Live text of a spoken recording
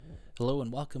Hello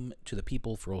and welcome to the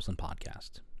People for Olson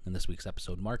podcast. In this week's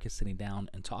episode, Mark is sitting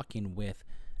down and talking with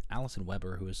Allison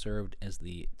Weber, who has served as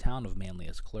the Town of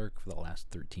Manlius clerk for the last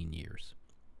 13 years.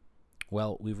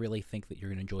 Well, we really think that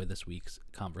you're going to enjoy this week's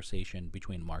conversation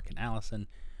between Mark and Allison.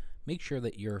 Make sure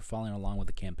that you're following along with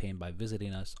the campaign by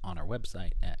visiting us on our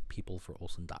website at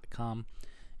peopleforolson.com.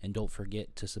 And don't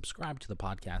forget to subscribe to the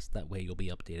podcast. That way you'll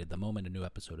be updated the moment a new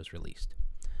episode is released.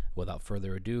 Without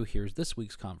further ado, here's this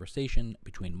week's conversation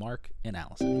between Mark and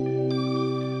Allison.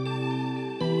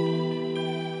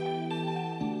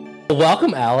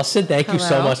 Welcome, Allison. Thank you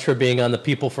so much for being on the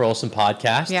People for Olson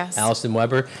podcast. Yes. Allison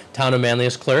Weber, Town of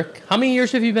Manlius clerk. How many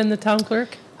years have you been the town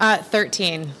clerk?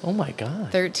 13. Oh my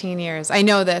God. 13 years. I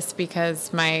know this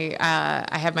because I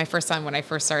had my first son when I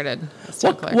first started as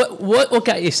town clerk. What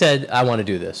got you said, I want to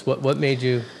do this? What made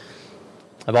you?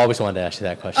 I've always wanted to ask you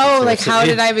that question. Oh, like how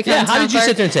did I become town clerk? How did you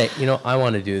sit there and say, I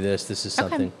want to do this. This is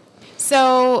something. Okay.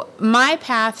 So my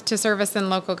path to service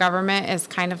in local government is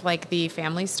kind of like the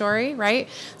family story, right?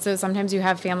 So sometimes you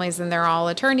have families and they're all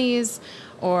attorneys,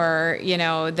 or,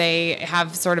 they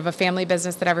have sort of a family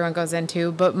business that everyone goes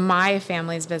into. But my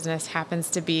family's business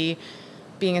happens to be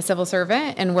being a civil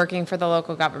servant and working for the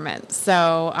local government.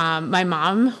 So my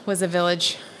mom was a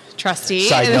village trustee.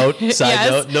 Side note,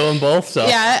 know them both. So.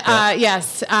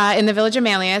 Yes, in the village of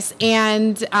Manlius.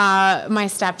 And my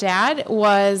stepdad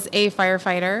was a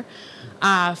firefighter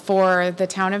for the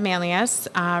town of Manlius,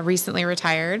 recently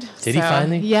retired. Did he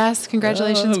finally? Yes,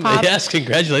 congratulations, Pop. Yes,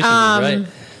 congratulations, right.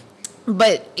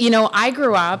 But, I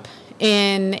grew up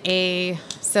in a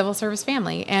civil service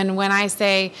family. And when I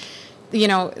say,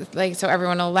 so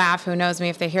everyone will laugh who knows me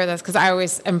if they hear this, because I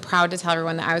always am proud to tell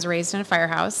everyone that I was raised in a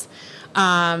firehouse.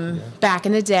 Back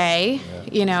in the day,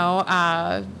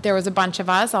 there was a bunch of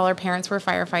us, all our parents were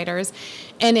firefighters,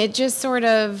 and it just sort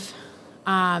of,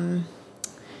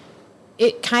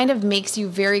 it kind of makes you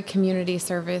very community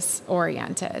service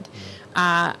oriented.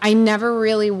 I never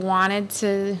really wanted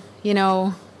to,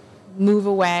 move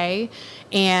away,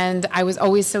 and I was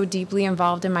always so deeply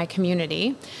involved in my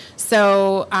community.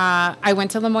 So I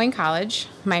went to Lemoyne College.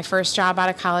 My first job out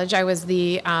of college, I was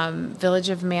the Village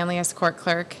of Manlius court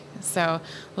clerk. So a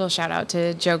little shout out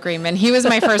to Joe Greenman. He was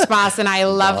my first boss, and I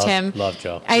loved him. Love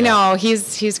Joe. I know,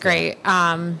 he's great.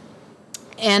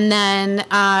 And then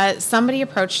somebody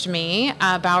approached me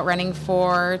about running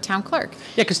for town clerk.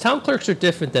 Yeah, because town clerks are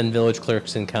different than village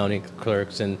clerks and county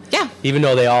clerks. And yeah. Even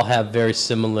though they all have very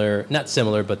similar, not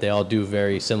similar, but they all do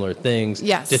very similar things.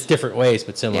 Yes. Just different ways,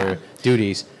 but similar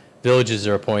duties. Villages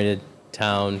are appointed,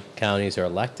 counties are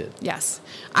elected. Yes.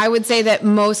 I would say that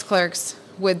most clerks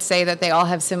would say that they all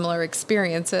have similar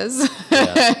experiences,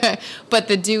 but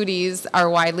the duties are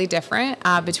widely different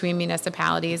between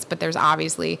municipalities, but there's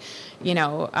obviously,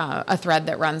 a thread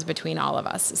that runs between all of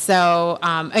us. So,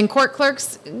 and court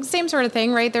clerks, same sort of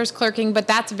thing, right? There's clerking, but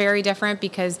that's very different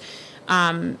because,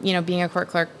 being a court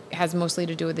clerk has mostly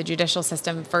to do with the judicial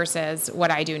system versus what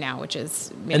I do now, which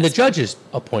is municipal. And the judges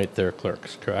appoint their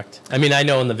clerks, correct? I mean, I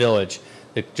know in the village,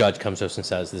 the judge comes to us and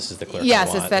says, "This is the clerk."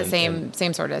 Yes, it's that same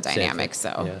sort of dynamic.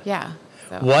 So, yeah.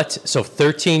 So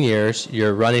 13 years,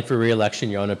 you're running for re-election,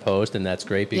 you're unopposed, and that's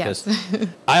great because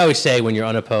I always say when you're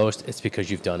unopposed, it's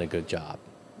because you've done a good job.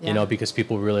 Yeah. Because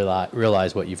people really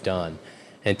realize what you've done,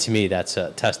 and to me, that's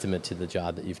a testament to the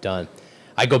job that you've done.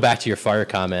 I go back to your fire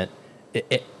comment.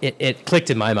 It clicked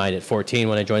in my mind at 14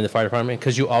 when I joined the fire department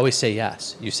because you always say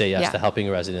yes. You say yes to helping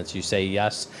residents. You say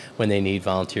yes when they need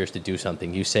volunteers to do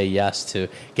something. You say yes to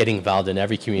getting involved in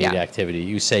every community activity.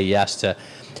 You say yes to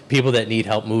people that need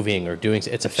help moving or doing.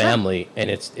 It's a family, and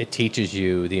it teaches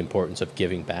you the importance of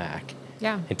giving back.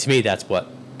 Yeah. And to me, that's what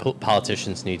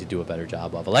politicians need to do a better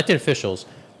job of. Elected officials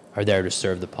are there to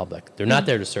serve the public. They're not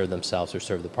there to serve themselves or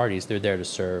serve the parties. They're there to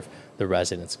serve the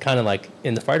residents, kind of like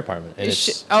in the fire department. And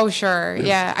sure.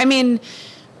 Yeah. I mean,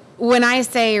 when I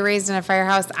say raised in a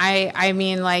firehouse, I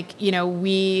mean like,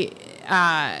 we,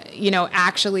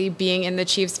 actually being in the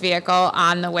chief's vehicle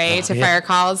on the way to fire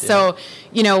calls. Yeah.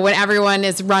 So, when everyone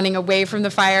is running away from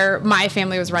the fire, my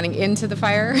family was running into the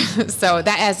fire. So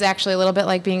that is actually a little bit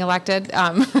like being elected.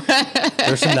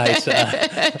 There's some nice,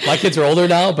 my kids are older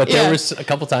now, but there was a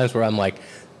couple times where I'm like,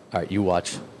 all right, you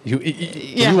watch. You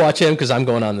watch him because I'm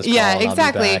going on this call. Yeah, and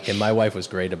exactly. I'll be back. And my wife was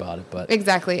great about it, but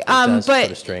exactly. It does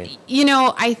put a strain.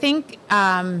 I think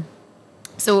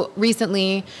so.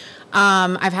 Recently,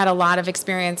 I've had a lot of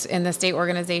experience in the state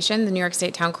organization, the New York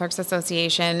State Town Clerks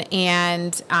Association,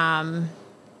 and kind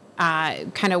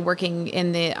of working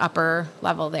in the upper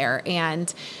level there.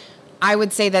 And I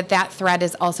would say that thread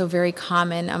is also very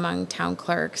common among town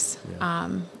clerks.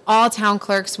 Yeah. All town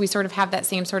clerks, we sort of have that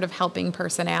same sort of helping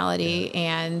personality,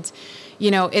 and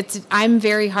I'm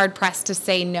very hard pressed to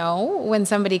say no when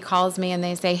somebody calls me and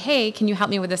they say, hey, can you help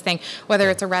me with this thing? Whether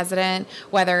it's a resident,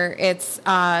 whether it's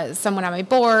someone on my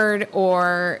board,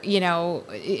 or,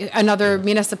 another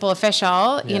municipal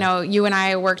official. You and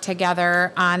I work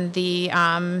together on the,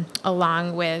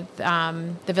 along with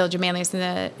the Village of Manlius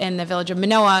and the Village of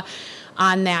Manoa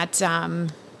on that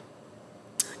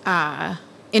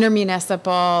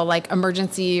intermunicipal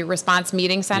emergency response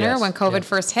meeting center when COVID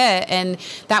first hit. And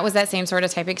that was that same sort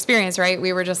of type of experience, right?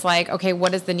 We were just like, okay,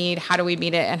 what is the need? How do we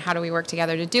meet it? And how do we work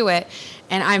together to do it?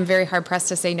 And I'm very hard pressed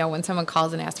to say no when someone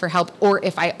calls and asks for help, or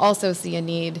if I also see a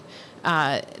need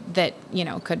that,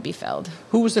 could be filled.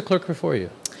 Who was the clerk before you?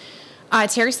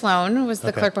 Terry Sloan was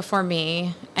the clerk before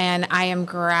me, and I am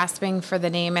grasping for the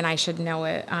name, and I should know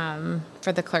it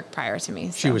for the clerk prior to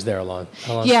me. So. She was there how long?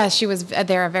 Yeah, she was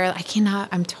there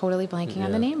I'm totally blanking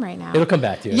on the name right now. It'll come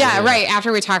back to you. Yeah, right.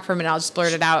 After we talk for a minute, I'll just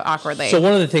blurt it out awkwardly. So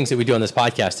one of the things that we do on this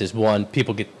podcast is, one,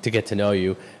 people get to know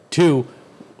you. Two,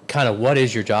 kind of what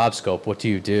is your job scope? What do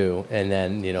you do? And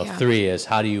then, three is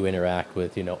how do you interact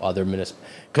with, other municipal,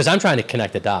 because I'm trying to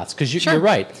connect the dots, because you're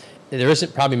right. There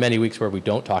isn't probably many weeks where we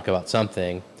don't talk about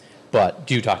something, but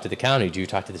do you talk to the county? Do you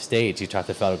talk to the state? Do you talk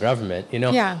to the federal government?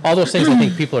 All those things I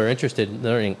think people are interested in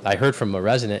learning. I heard from a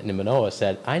resident in Manoa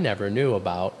said, I never knew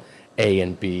about A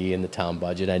and B in the town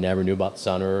budget. I never knew about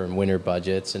summer and winter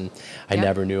budgets, and I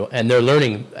never knew. And they're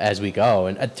learning as we go.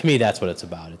 And to me, that's what it's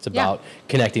about. It's about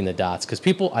connecting the dots, because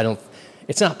people,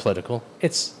 it's not political.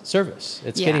 It's service.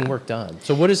 It's getting work done.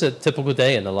 So what is a typical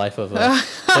day in the life of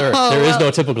there is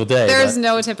no typical day. There's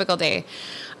no typical day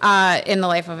in the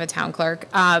life of a town clerk,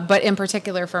 but in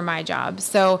particular for my job.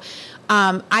 So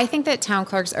I think that town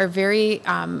clerks are very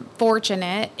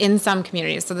fortunate in some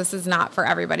communities. So this is not for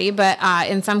everybody, but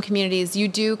in some communities, you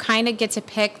do kind of get to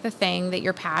pick the thing that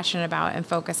you're passionate about and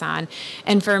focus on.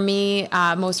 And for me,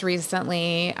 most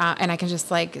recently, and I can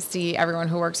just see everyone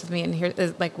who works with me and here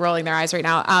is rolling their eyes right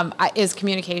now, is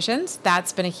communications.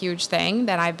 That's been a huge thing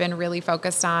that I've been really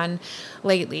focused on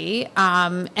lately.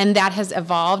 And that has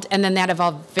evolved. And then that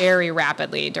evolved very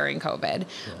rapidly during COVID.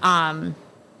 Yeah.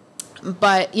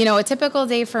 But, a typical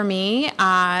day for me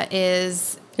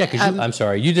is... Yeah, because I'm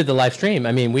sorry, you did the live stream.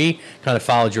 I mean, we kind of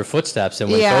followed your footsteps,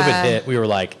 and when COVID hit, we were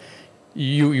like,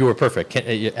 you were perfect.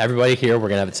 Everybody here, we're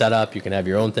going to have it set up. You can have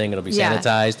your own thing. It'll be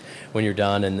sanitized when you're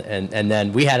done. And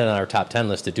then we had it on our top 10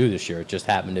 list to do this year. It just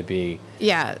happened to be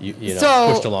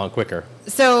pushed along quicker.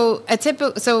 So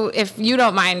if you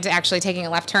don't mind actually taking a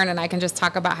left turn, and I can just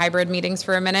talk about hybrid meetings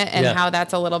for a minute and how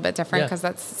that's a little bit different, because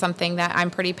that's something that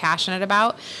I'm pretty passionate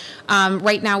about.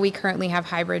 Right now, we currently have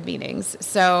hybrid meetings.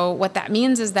 So what that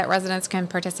means is that residents can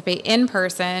participate in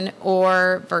person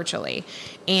or virtually.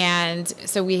 And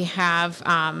so we have,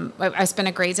 I spent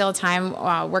a great deal of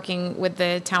time working with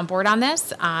the town board on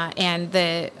this and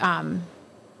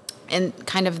and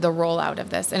kind of the rollout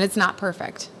of this. And it's not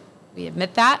perfect. We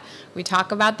admit that. We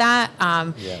talk about that.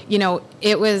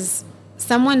 It was,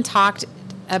 someone talked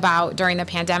about during the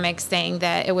pandemic saying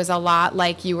that it was a lot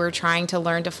like you were trying to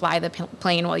learn to fly the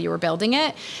plane while you were building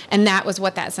it. And that was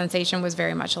what that sensation was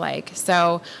very much like.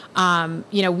 So,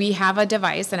 we have a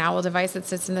device, an owl device that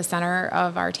sits in the center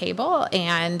of our table.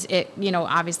 And it,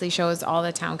 obviously shows all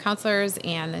the town councilors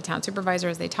and the town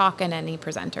supervisors, they talk, and any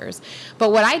presenters.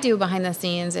 But what I do behind the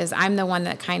scenes is I'm the one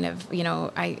that kind of,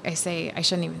 I say, I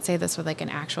shouldn't even say this with an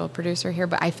actual producer here,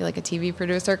 but I feel like a TV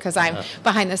producer because I'm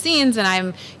behind the scenes and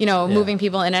I'm, moving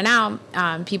people in and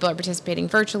out. People are participating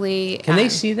virtually. Can they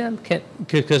see them?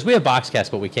 Because we have Boxcast,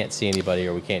 but we can't see anybody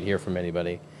or we can't hear from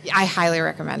anybody. I highly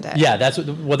recommend it. Yeah, that's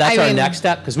our next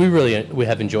step, because we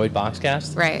have enjoyed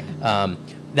Boxcast. Right.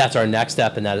 That's our next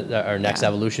step and our next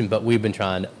evolution. But we've been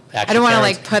trying. I don't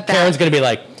want to put that. Karen's going to be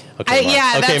like, okay,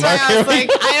 Mark. That's why I was like,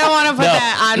 I don't want to put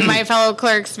that on my fellow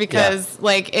clerks because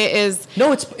it is.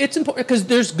 No, it's important because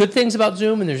there's good things about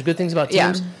Zoom and there's good things about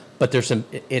Teams. Yeah. But there's some.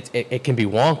 It can be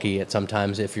wonky at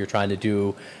sometimes if you're trying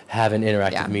to have an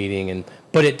interactive meeting,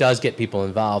 but it does get people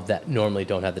involved that normally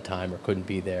don't have the time or couldn't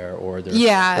be there, or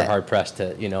they're hard pressed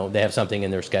to they have something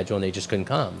in their schedule and they just couldn't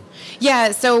come.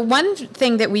 Yeah. So one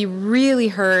thing that we really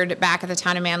heard back at the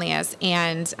town of Manlius,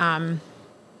 and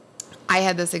I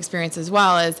had this experience as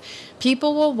well, is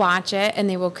people will watch it and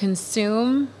they will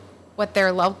consume what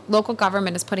their local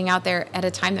government is putting out there at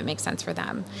a time that makes sense for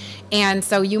them. And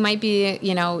so you might be,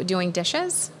 doing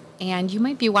dishes and you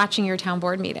might be watching your town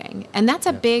board meeting. And that's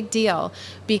a big deal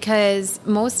because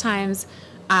most times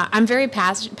I'm very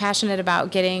passionate about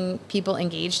getting people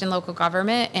engaged in local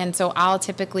government. And so I'll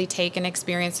typically take an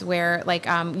experience where, like,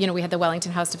 we had the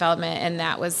Wellington House development, and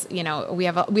that was, we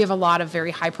have a lot of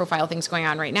very high profile things going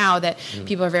on right now that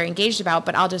people are very engaged about.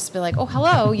 But I'll just be like, oh,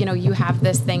 hello, you have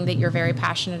this thing that you're very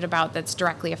passionate about that's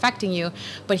directly affecting you.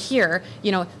 But here,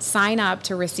 sign up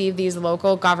to receive these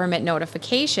local government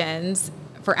notifications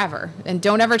forever, and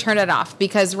don't ever turn it off,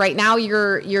 because right now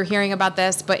you're hearing about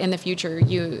this, but in the future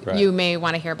you may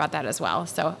want to hear about that as well.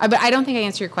 So, but I don't think I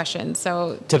answered your question.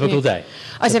 So typical day.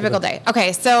 A typical day.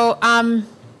 Okay, so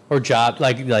or job,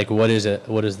 like what is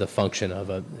the function of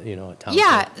a town?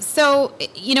 Yeah, so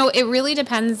it really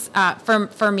depends.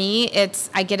 For me,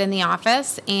 it's I get in the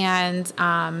office, and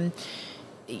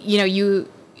you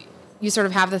sort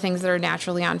of have the things that are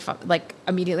naturally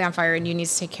immediately on fire, and you need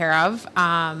to take care of.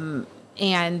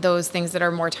 And those things that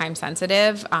are more time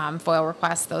sensitive, FOIL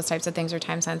requests, those types of things are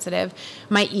time sensitive.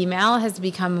 My email has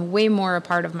become way more a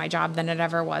part of my job than it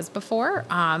ever was before.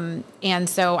 And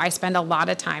so I spend a lot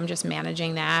of time just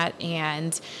managing that.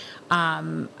 And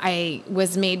I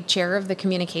was made chair of the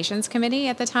communications committee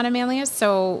at the town of Manlius.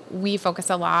 So we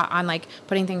focus a lot on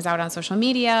putting things out on social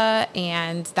media.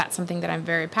 And that's something that I'm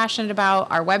very passionate about.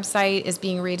 Our website is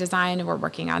being redesigned, and we're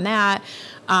working on that.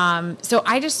 So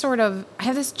I just I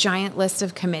have this giant list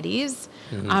of committees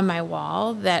on my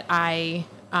wall that I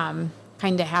kind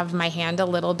of have my hand a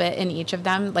little bit in each of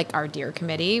them, like our Deer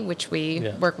Committee, which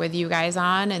we work with you guys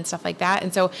on and stuff like that.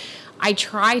 And so I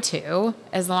try to,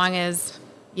 as long as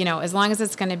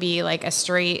it's going to be like a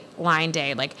straight line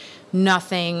day, like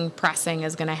nothing pressing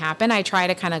is going to happen, I try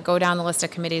to kind of go down the list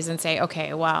of committees and say,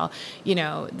 okay, well,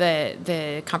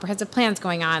 the comprehensive plan's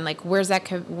going on. Like, where's that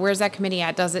committee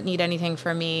at? Does it need anything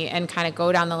from me? And kind of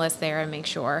go down the list there and make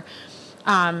sure.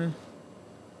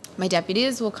 My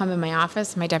deputies will come in my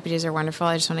office. My deputies are wonderful.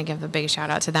 I just want to give a big shout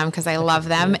out to them because I love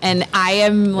them. And I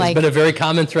am It's been a very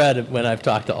common thread when I've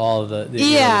talked to all of the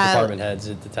department heads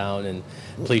at the town, and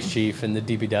police chief and the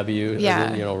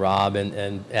DPW, Rob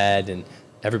and Ed, and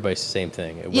everybody's the same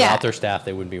thing. Without their staff,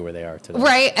 they wouldn't be where they are today.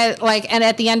 Right. And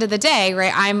at the end of the day,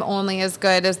 right, I'm only as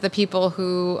good as the people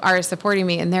who are supporting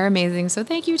me, and they're amazing. So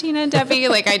thank you, Tina and Debbie.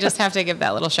 I just have to give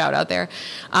that little shout out there.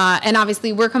 And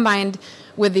obviously we're combined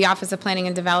with the Office of Planning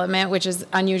and Development, which is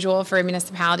unusual for a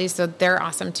municipality. So they're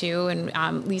awesome too.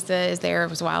 And Lisa is there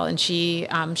as well. And she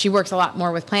works a lot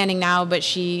more with planning now, but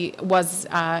she was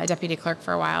a deputy clerk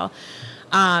for a while.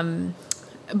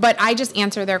 But I just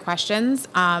answer their questions.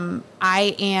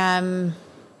 I am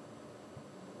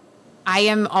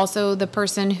also the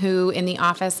person who in the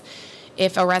office,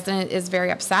 if a resident is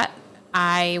very upset,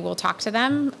 I will talk to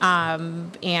them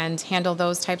and handle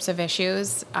those types of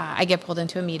issues. I get pulled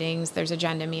into meetings. There's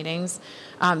agenda meetings.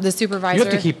 The supervisor... You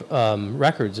have to keep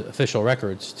official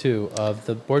records, too, of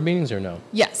the board meetings, or no?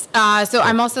 Yes. So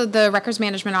I'm also the records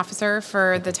management officer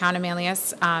for the town of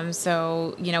Manlius.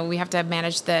 So, we have to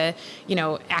manage the,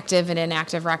 active and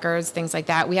inactive records, things like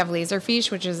that. We have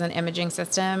Laserfiche, which is an imaging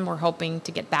system. We're hoping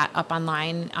to get that up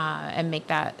online and make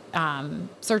that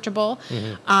searchable.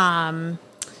 Mm-hmm.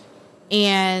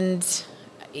 And,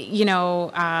 it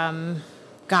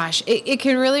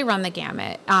can really run the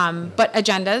gamut. But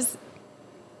agendas,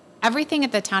 everything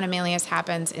at the town of Manlius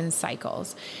happens in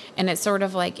cycles. And it's sort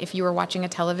of like if you were watching a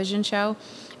television show,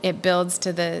 it builds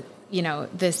to the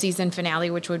season finale,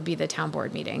 which would be the town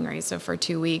board meeting, right? So for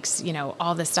 2 weeks,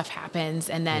 all this stuff happens.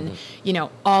 And then,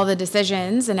 all the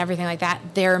decisions and everything like that,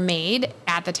 they're made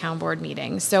at the town board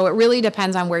meeting. So it really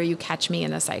depends on where you catch me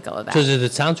in the cycle of that. So does the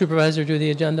town supervisor do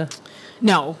the agenda?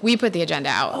 No, we put the agenda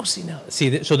out. Oh, so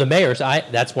the mayor's,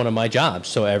 that's one of my jobs.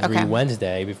 So every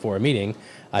Wednesday before a meeting,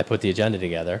 I put the agenda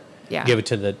together. Yeah. Give it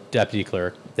to the deputy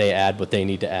clerk. They add what they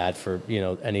need to add for,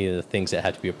 any of the things that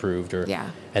have to be approved,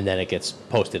 and then it gets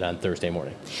posted on Thursday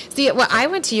morning. See, well, I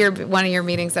went to one of your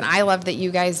meetings, and I love that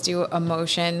you guys do a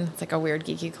motion. It's like a weird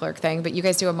geeky clerk thing, but you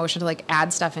guys do a motion to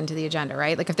add stuff into the agenda,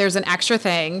 right? Like if there's an extra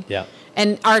thing. Yeah.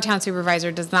 And our town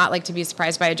supervisor does not like to be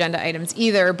surprised by agenda items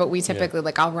either, but we typically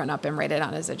I'll run up and write it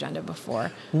on his agenda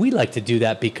before. We like to do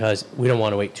that because we don't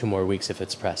want to wait 2 more weeks if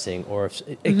it's pressing, or if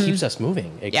it keeps us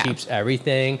moving. It keeps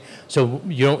everything. So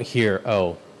you don't hear,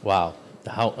 oh, wow,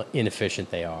 how inefficient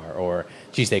they are, or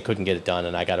geez, they couldn't get it done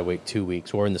and I got to wait 2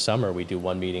 weeks. Or in the summer, we do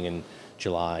one meeting in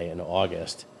July and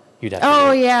August. You'd have to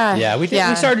wait. Yeah, we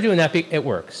started doing that. It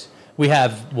works. We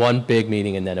have one big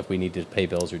meeting, and then if we need to pay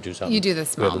bills or do something, you do the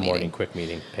small we have a morning quick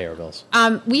meeting, pay our bills.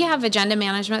 We have agenda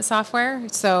management software,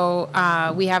 so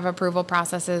we have approval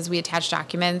processes. We attach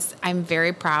documents. I'm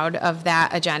very proud of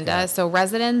that agenda. Yeah. So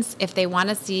residents, if they want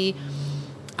to see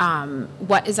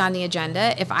what is on the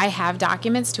agenda. If I have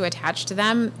documents to attach to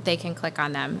them, they can click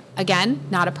on them. Again,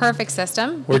 not a perfect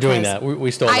system. We're doing that.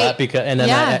 We stole that because, and then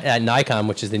Yeah. at NICOM,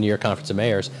 which is the New York Conference of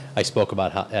Mayors, I spoke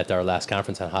about at our last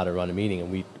conference on how to run a meeting,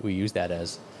 and we used that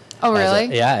as. Oh,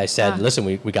 really? Yeah, I said, listen,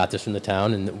 we got this from the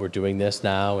town, and we're doing this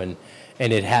now, and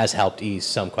it has helped ease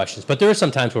some questions. But there are some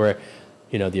times where,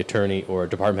 the attorney or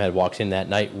department head walks in that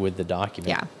night with the document.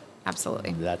 Yeah,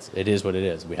 absolutely. It is what it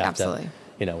is. We have Absolutely.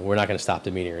 to, we're not going to stop the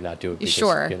meeting or not do it because,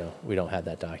 Sure. we don't have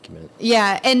that document.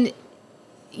 Yeah, and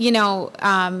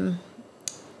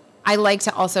I like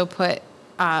to also put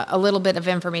a little bit of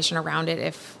information around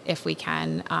it if we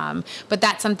can. But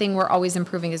that's something we're always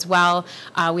improving as well.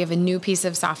 We have a new piece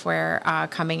of software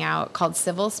coming out called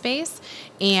Civil Space,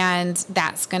 and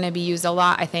that's going to be used a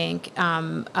lot, I think,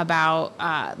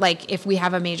 about like if we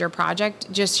have a major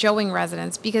project, just showing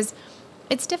residents, because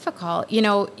it's difficult.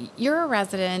 You're a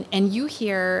resident and you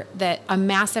hear that a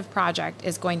massive project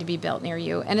is going to be built near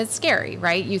you, and it's scary,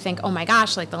 right? You think, oh my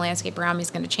gosh, like the landscape around me is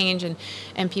going to change,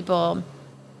 and people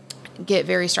get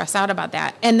very stressed out about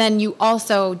that. And then you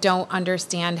also don't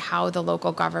understand how the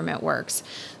local government works.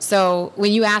 So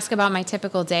when you ask about my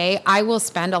typical day, I will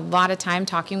spend a lot of time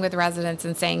talking with residents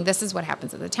and saying, this is what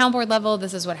happens at the town board level.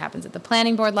 This is what happens at the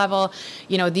planning board level.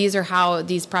 These are how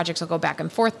these projects will go back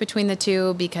and forth between the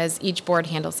two because each board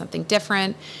handles something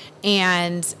different.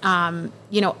 And,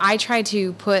 I try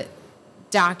to put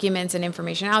documents and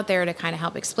information out there to kind of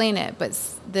help explain it. But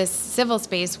this Civil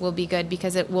Space will be good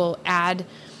because it will add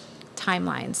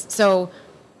timelines. So,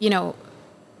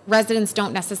 residents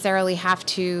don't necessarily have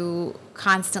to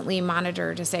constantly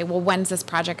monitor to say, well, when's this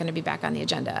project going to be back on the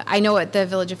agenda? I know at the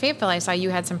Village of Fayetteville, I saw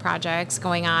you had some projects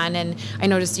going on, and I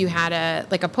noticed you had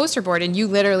a poster board, and you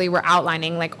literally were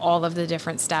outlining like all of the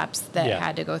different steps that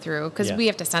had to go through, because we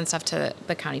have to send stuff to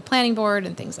the county planning board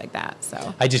and things like that.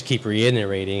 So I just keep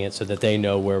reiterating it so that they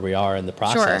know where we are in the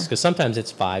process, because sometimes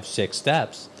it's 5-6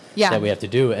 steps that we have to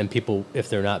do, and people,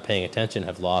 if they're not paying attention,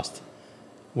 have lost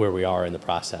where we are in the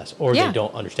process, or they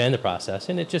don't understand the process,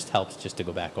 and it just helps just to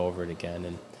go back over it again.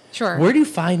 And where do you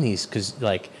find these? Because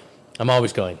I'm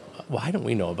always going, why don't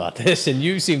we know about this? And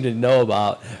you seem to know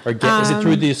about, or is it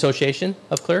through the Association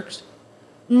of Clerks?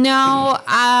 No,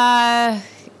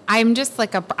 I'm just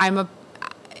like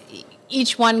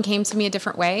each one came to me a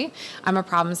different way. I'm a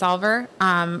problem solver.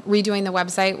 Redoing the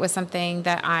website was something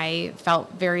that I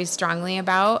felt very strongly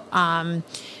about.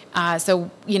 So,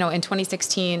 in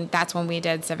 2016, that's when we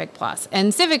did Civic Plus.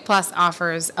 And Civic Plus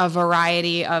offers a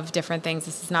variety of different things.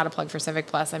 This is not a plug for Civic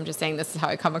Plus. I'm just saying this is how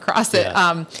I come across it.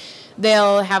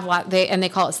 They'll have they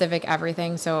call it Civic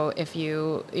everything. So if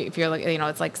you're like,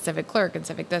 it's like Civic Clerk and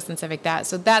Civic this and Civic that.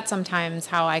 So that's sometimes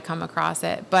how I come across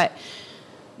it. But,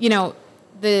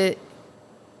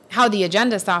 how the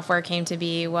agenda software came to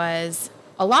be was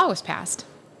a law was passed.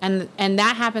 And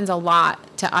that happens a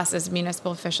lot to us as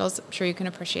municipal officials. I'm sure you can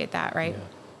appreciate that, right? Yeah.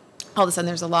 All of a sudden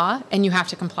there's a law and you have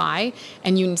to comply,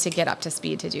 and you need to get up to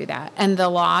speed to do that. And the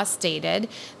law stated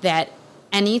that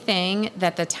anything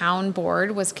that the town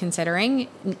board was considering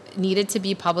needed to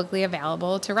be publicly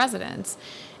available to residents.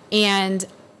 And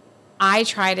I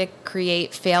try to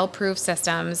create fail-proof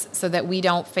systems so that we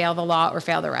don't fail the law or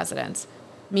fail the residents.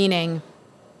 Meaning,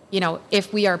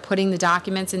 if we are putting the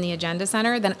documents in the agenda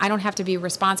center, then I don't have to be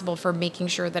responsible for making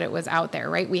sure that it was out there,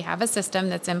 right? We have a system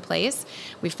that's in place.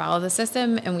 We follow the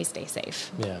system and we stay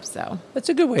safe. Yeah. So that's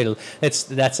a good way to, that's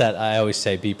that, I always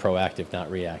say, be proactive,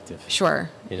 not reactive. Sure.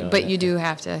 But you do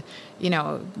have to,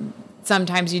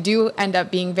 sometimes you do end up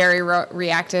being very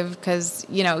reactive because,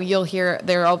 you'll hear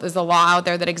there's a law out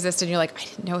there that exists and you're like, I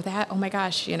didn't know that. Oh my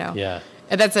gosh, Yeah.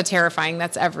 And that's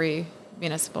that's every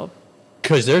municipal.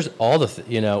 Because there's all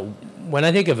when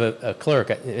I think of a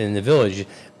clerk in the village,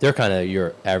 they're kind of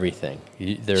your everything.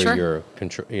 They're your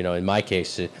control. In my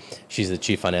case, she's the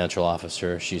chief financial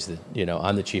officer. She's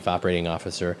I'm the chief operating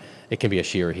officer. It can be a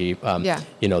she or he.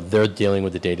 They're dealing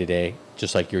with the day to day,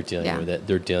 just like you're dealing with it.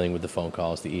 They're dealing with the phone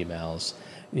calls, the emails,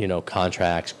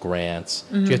 contracts, grants.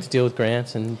 Mm-hmm. Do you have to deal with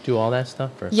grants and do all that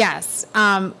stuff? Or? Yes,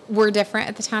 we're different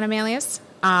at the town of Manlius.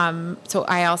 So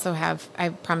I also I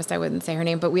promised I wouldn't say her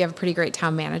name, but we have a pretty great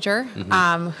town manager,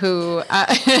 who,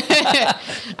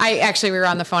 we were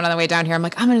on the phone on the way down here. I'm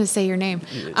like, I'm going to say your name.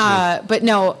 But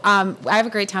no, I have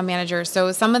a great town manager.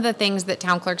 So some of the things that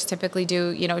town clerks typically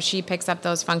do, she picks up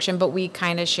those functions, but we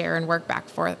kind of share and work back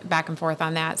and forth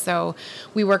on that. So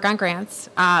we work on grants,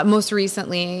 most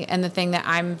recently. And the thing that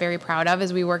I'm very proud of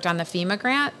is we worked on the FEMA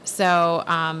grant. So,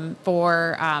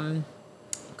 for,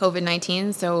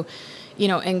 COVID-19. So,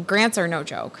 and grants are no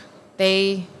joke.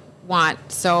 They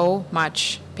want so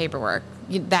much paperwork.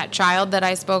 that child that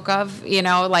I spoke of,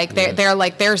 like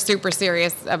they're super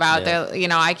serious about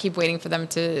I keep waiting for them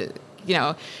to,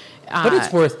 but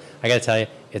it's worth, I got to tell you,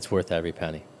 it's worth every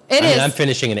penny. I mean, I'm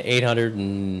finishing an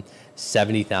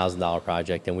 $870,000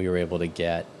 project, and we were able to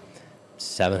get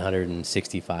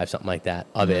 765, something like that,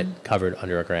 of it covered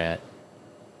under a grant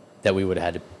that we would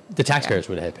have had to, the taxpayers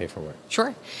would have had to pay for work.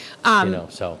 Sure.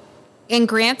 So. And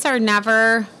grants are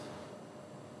never,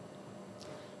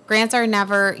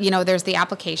 there's the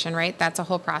application, right? That's a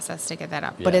whole process to get that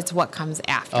up. But it's what comes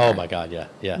after. Oh, my God,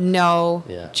 yeah. No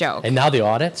joke. And now the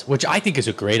audits, which I think is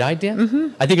a great idea.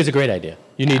 I think it's a great idea.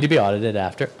 You need to be audited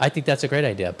after. I think that's a great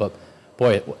idea. But,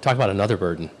 boy, talk about another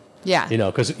burden. Yeah.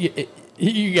 Because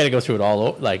you got to go through it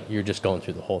all, like you're just going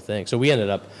through the whole thing. So we ended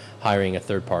up hiring a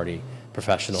third-party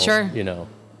professional,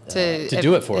 to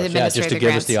do it for us. Yeah, just to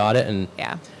give us the audit and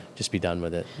just be done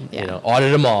with it.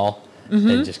 Audit them all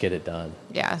and just get it done.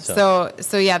 Yeah. So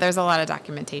there's a lot of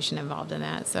documentation involved in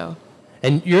that. So.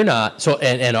 And you're not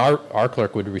and our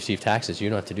clerk would receive taxes. You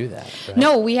don't have to do that. Right?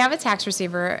 No, we have a tax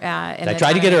receiver. I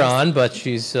tried to get her on, but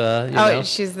she's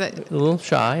she's a little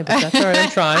shy. But that's all right. I'm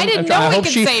trying. I didn't know we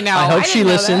could say no. I hope she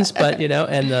listens. But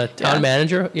and the town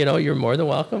manager, you're more than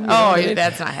welcome.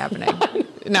 That's not happening.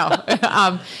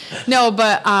 No,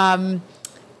 but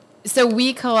so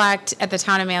we collect at the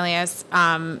town of Manlius.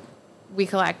 We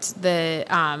collect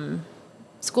the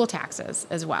school taxes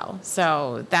as well.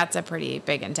 So that's a pretty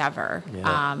big endeavor.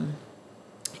 Yeah.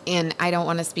 And I don't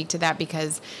want to speak to that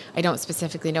because I don't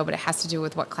specifically know, but it has to do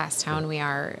with what class town we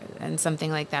are and something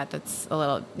like that. That's a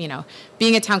little,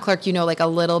 being a town clerk, like a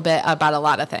little bit about a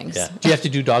lot of things. Yeah. Do you have to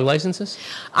do dog licenses?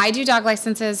 I do dog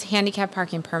licenses, handicap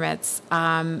parking permits,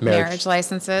 marriage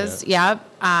licenses. Yeah.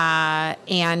 Yep.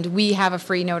 And we have a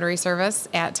free notary service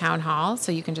at Town Hall.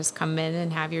 So you can just come in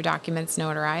and have your documents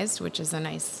notarized, which is a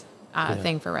nice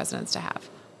thing for residents to have.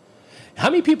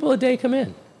 How many people a day come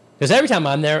in? Because every time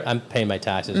I'm there, I'm paying my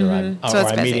taxes, or I'm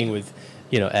meeting with,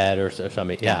 Ed or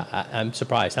somebody. Yeah, I'm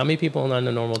surprised. How many people on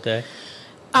a normal day?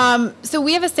 So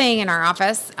we have a saying in our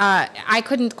office. I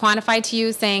couldn't quantify to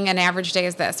you saying an average day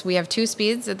is this. We have 2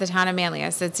 speeds at the town of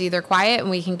Manlius. It's either quiet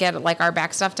and we can get our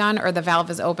back stuff done, or the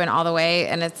valve is open all the way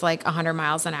and it's 100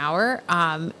 miles an hour.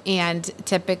 And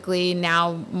typically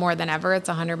now more than ever, it's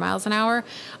 100 miles an hour.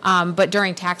 But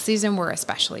during tax season, we're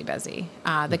especially busy.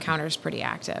 The counter's pretty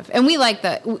active. And we like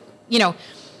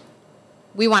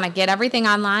we want to get everything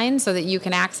online so that you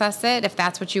can access it if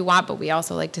that's what you want, but we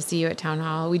also like to see you at Town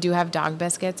Hall. We do have dog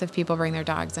biscuits if people bring their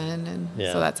dogs in, and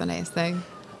so that's a nice thing.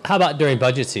 How about during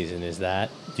budget season? Do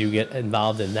you get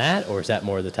involved in that, or is that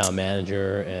more the town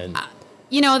manager? And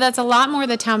that's a lot more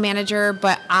the town manager,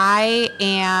 but I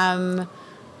am,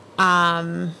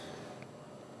 I'm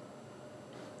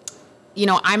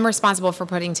responsible for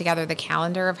putting together the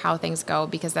calendar of how things go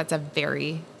because that's a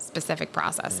very specific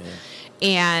process. Yeah.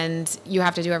 And you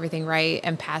have to do everything right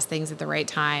and pass things at the right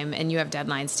time, and you have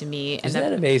deadlines to meet. Isn't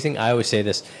that amazing? I always say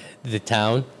this: the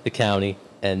town, the county,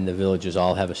 and the villages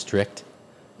all have a strict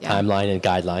timeline and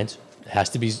guidelines. It has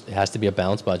to be a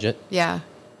balanced budget. Yeah.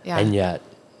 And yet,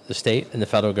 the state and the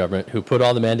federal government, who put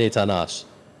all the mandates on us,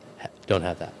 don't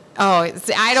have that. Oh,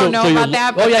 I don't know about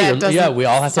that. But we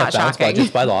all have to have balanced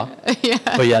budgets by law. Yeah.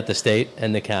 But yet, the state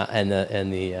and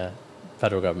the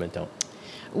federal government don't.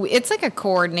 It's like a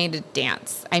coordinated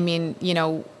dance. I mean,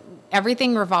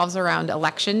 everything revolves around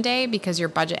election day because your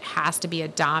budget has to be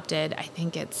adopted. I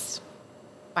think it's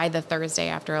by the Thursday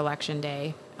after election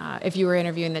day. If you were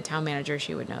interviewing the town manager,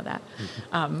 she would know that.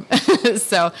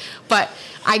 Mm-hmm. But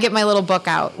I get my little book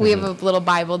out. We have a little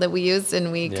Bible that we use,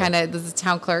 and we this is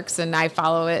town clerks, and I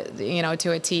follow it,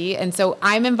 to a T. And so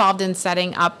I'm involved in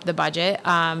setting up the budget,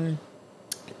 the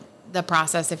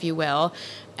process, if you will,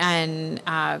 and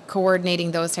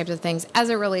coordinating those types of things as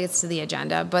it relates to the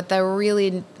agenda. But the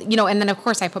really, and then of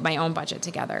course I put my own budget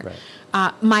together. Right.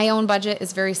 My own budget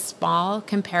is very small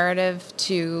comparative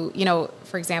to,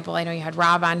 for example, I know you had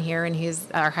Rob on here, and he's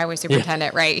our highway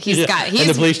superintendent, right? He's and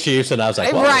the police chiefs, and I was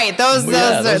like, whoa. Right, those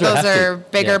are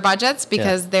bigger budgets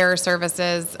because their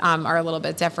services are a little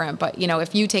bit different. But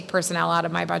if you take personnel out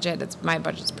of my budget, my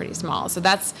budget's pretty small. So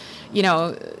that's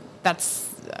an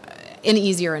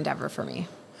easier endeavor for me.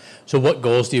 So what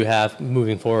goals do you have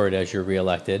moving forward as you're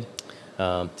reelected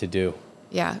to do?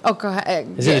 Yeah. Oh, go ahead.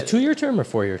 Is it a 2-year term or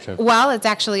 4-year term? Well, it's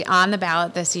actually on the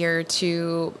ballot this year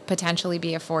to potentially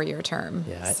be a 4-year term.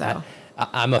 Yeah. So.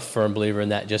 I'm a firm believer in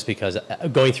that just because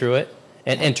going through it,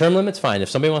 and term limit's fine. If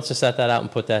somebody wants to set that out and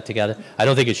put that together, I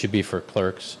don't think it should be for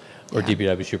clerks or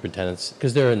DPW superintendents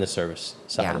because they're in the service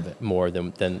side of it more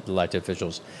than elected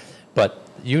officials. But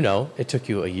it took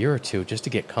you a year or two just to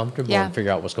get comfortable and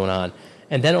figure out what's going on.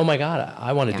 And then, oh my God,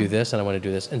 I want to Yeah. do this and I want to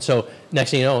do this. And so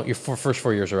next thing you know, your first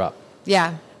 4 years are up.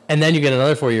 Yeah. And then you get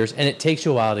another 4 years, and it takes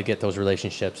you a while to get those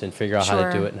relationships and figure out how to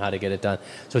Sure. do it and how to get it done.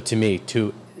 So to me,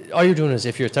 all you're doing is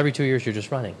it's every 2 years, you're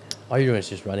just running. All you're doing is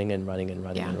just running and running and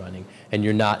running Yeah. and running. And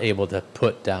you're not able to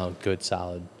put down good,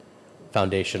 solid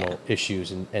foundational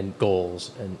issues and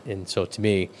goals. And so to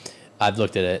me, I've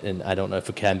looked at it, and I don't know if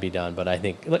it can be done, but I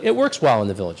think it works well in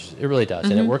the villages. It really does.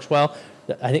 And it works well.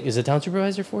 I think, is the town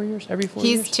supervisor 4 years? Every 4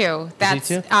 years? He's 2. Is That's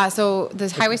he 2? so the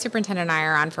highway superintendent and I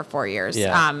are on for 4 years.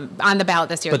 Yeah. On the ballot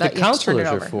this year. But the You have to turn it councilors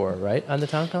are over. 4, right? On the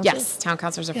town council? Yes, town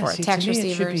councilors are 4. See, Tax to me,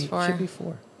 it should receivers be- 4. Should be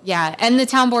 4. Yeah, and the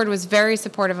town board was very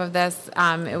supportive of this.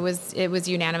 It was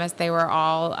unanimous. They were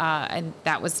all, and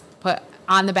that was put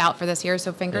on the ballot for this year.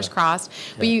 So fingers Yeah. crossed.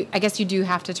 But Yeah. I guess you do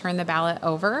have to turn the ballot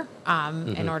over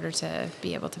in order to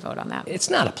be able to vote on that. It's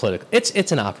not a political.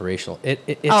 It's an operational. It's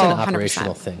Oh, an 100%.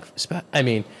 operational thing. I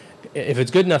mean, if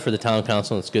it's good enough for the town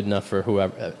council, it's good enough for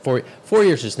whoever. 4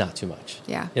 years is not too much.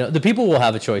 Yeah. You know, the people will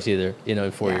have a choice either. You know,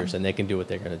 in 4 Yeah. years, and they can do what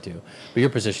they're going to do. But your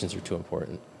positions are too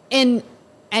important. And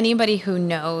anybody who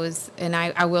knows, and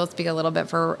I will speak a little bit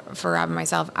for Rob and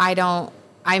myself,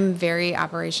 I'm very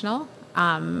operational.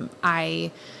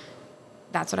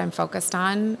 That's what I'm focused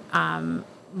on.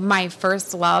 My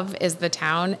first love is the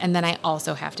town, and then I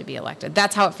also have to be elected.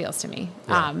 That's how it feels to me.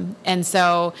 Yeah. And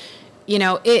so, you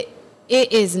know, it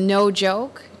is no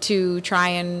joke to try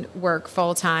and work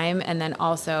full time and then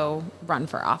also run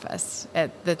for office.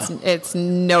 It's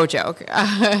no joke.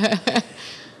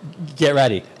 Get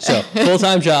ready. So full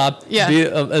time job. Yeah. Be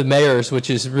a mayor's, which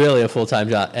is really a full time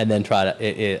job, and then try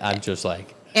to. I'm just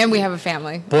like, And we have a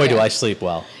family. boy, do Yeah. I sleep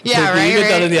well. Yeah, right, You get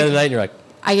done right. at the end of the night, and you're like,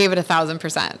 I gave it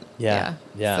 1,000%. yeah.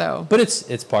 So, But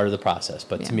it's part of the process.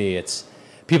 But Yeah. to me, it's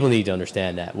people need to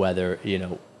understand that whether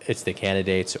it's the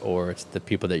candidates or it's the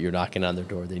people that you're knocking on their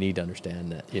door, they need to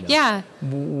understand that yeah,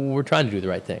 we're trying to do the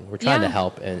right thing. We're trying to Yeah.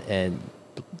 help, and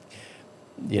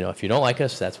if you don't like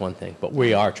us, that's one thing. But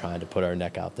we are trying to put our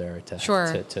neck out there to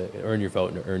Sure. to earn your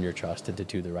vote and earn your trust and to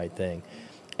do the right thing.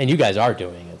 And you guys are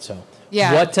doing it. So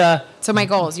Yeah. what? So my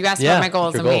goals. You asked Yeah, about my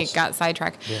goals, your and goals. we got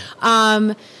sidetracked.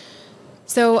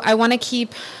 So I want to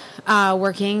keep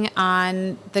working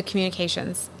on the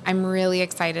communications. I'm really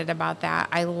excited about that.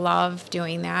 I love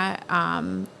doing that,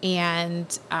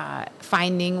 and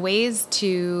finding ways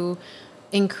to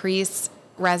increase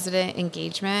resident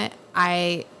engagement.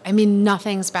 I mean,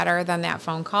 nothing's better than that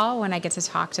phone call when I get to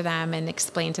talk to them and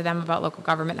explain to them about local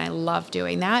government. And I love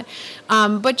doing that.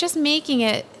 But just making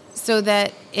it so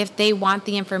that if they want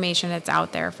the information, it's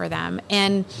out there for them.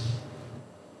 And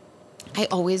I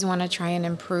always want to try and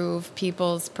improve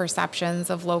people's perceptions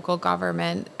of local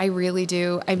government. I really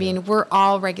do. I mean, we're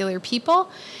all regular people,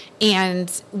 and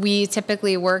we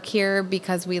typically work here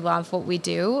because we love what we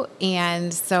do.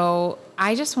 And so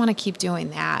I just want to keep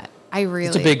doing that. I really.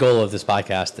 It's a big goal of this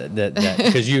podcast that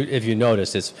because if you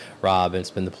notice, it's Rob,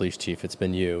 it's been the police chief, it's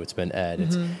been you, it's been Ed.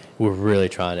 Mm-hmm. We're really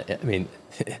trying to. I mean,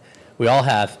 we all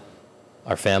have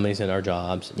our families and our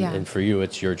jobs, Yeah. and for you,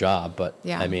 it's your job. But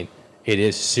Yeah. I mean, it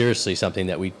is seriously something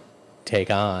that we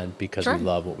take on because Sure. we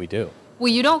love what we do.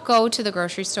 Well, you don't go to the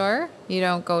grocery store. You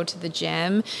don't go to the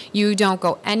gym. You don't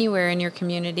go anywhere in your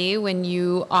community when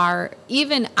you are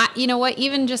even, you know what,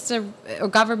 even just a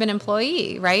government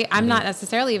employee, right? I'm not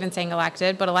necessarily even saying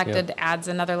elected, but elected adds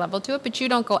another level to it. But you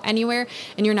don't go anywhere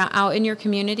and you're not out in your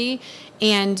community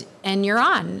and you're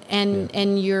on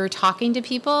and you're talking to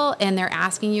people and they're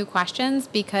asking you questions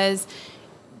because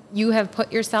you have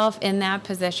put yourself in that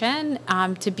position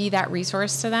to be that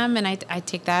resource to them. And I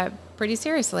take that pretty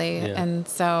seriously. Yeah. And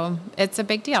so it's a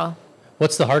big deal.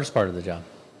 What's the hardest part of the job?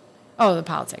 Oh, the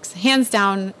politics. Hands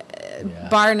down, Yeah.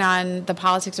 bar none, the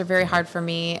politics are very hard for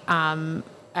me.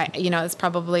 It's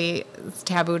probably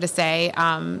taboo to say.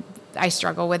 I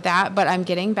struggle with that, but I'm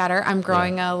getting better. I'm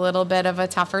growing a little bit of a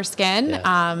tougher skin.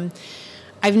 Yeah.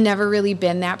 I've never really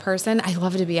been that person. I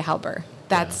love to be a helper.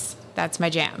 That's my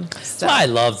jam. So. That's why I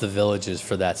love the villages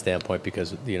for that standpoint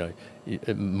because,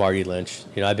 Marty Lynch,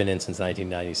 I've been in since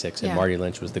 1996 and Yeah. Marty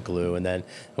Lynch was the glue. And then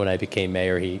when I became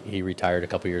mayor, he retired a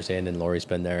couple years in and Lori's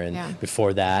been there. And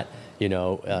before that,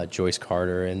 Joyce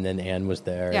Carter and then Ann was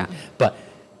there. Yeah. But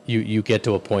you get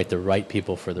to appoint the right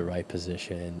people for the right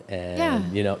position.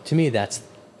 And, to me, there's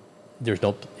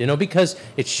no, because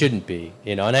it shouldn't be,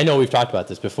 and I know we've talked about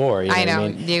this before. I know,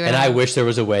 what I mean? you and and I I. wish there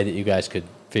was a way that you guys could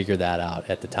figure that out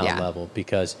at the town Yeah. level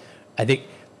because I think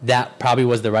that probably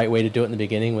was the right way to do it in the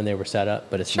beginning when they were set up,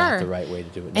 but it's not Sure. the right way to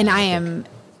do it now. And I think. am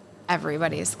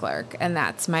everybody's clerk, and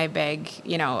that's my big,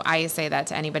 I say that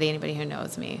to anybody who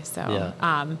knows me. So,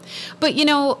 Yeah. but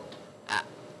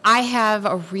I have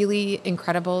a really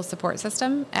incredible support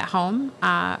system at home.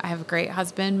 I have a great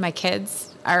husband. My kids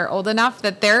are old enough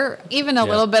that they're even a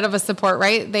little bit of a support,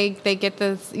 right? They get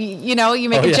this, you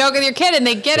make a joke with your kid and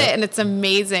they get it, and it's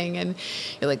amazing. And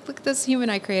you're like, look at this human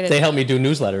I created. They help me do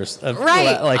newsletters,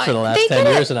 right? Like for the last 10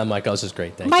 years, and I'm like, oh, this is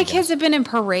great. My kids have been in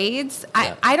parades.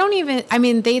 I don't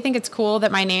even, they think it's cool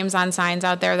that my name's on signs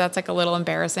out there. That's like a little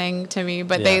embarrassing to me,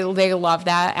 but they love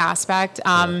that aspect.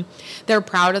 They're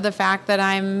proud of the fact that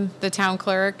I'm the town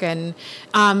clerk, and,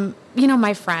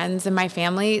 my friends and my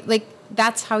family, like,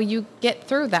 that's how you get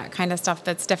through that kind of stuff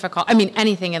that's difficult.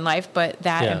 Anything in life, but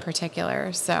that in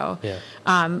particular. So,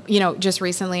 just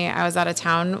recently I was out of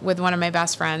town with one of my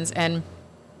best friends, and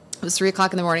it was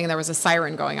 3:00 in the morning and there was a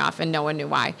siren going off and no one knew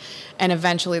why. And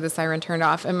eventually the siren turned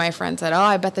off and my friend said, oh,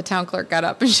 I bet the town clerk got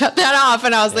up and shut that off.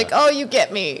 And I was like, oh, you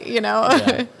get me,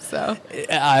 So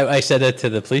I said that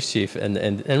to the police chief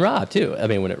and Rob too.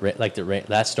 When the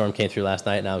last storm came through last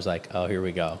night, and I was like, oh, here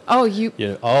we go. Oh, and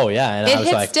it I was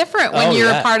hits different when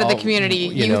you're a part of the community.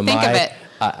 You think of it.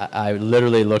 I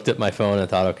literally looked at my phone and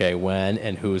thought, okay, when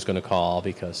and who's going to call,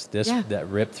 because that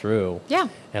ripped through. Yeah.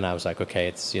 And I was like, okay,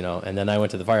 it's, and then I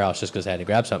went to the firehouse just because I had to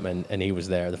grab something, and he was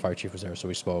there. The fire chief was there, so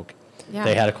we spoke. Yeah.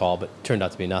 They had a call, but it turned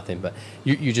out to be nothing. But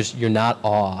you're not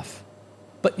off,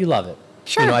 but you love it.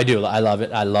 Sure. I do. I love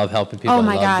it. I love helping people. Oh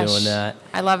my I love gosh. doing that.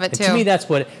 I love it and too. To me, that's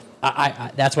what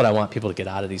that's what I want people to get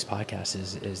out of these podcasts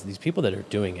is these people that are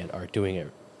doing it.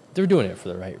 They're doing it for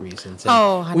the right reasons. And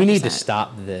 100%. We need to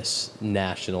stop this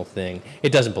national thing.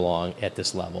 It doesn't belong at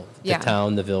this level. The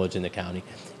town, the village, and the county.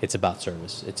 It's about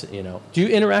service. It's Do you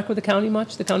interact with the county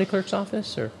much? The county clerk's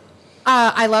office, or?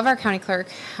 I love our county clerk,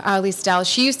 Lisa Dell.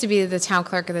 She used to be the town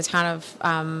clerk of the town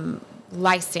of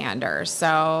Lysander.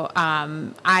 So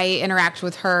I interact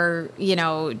with her,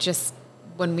 just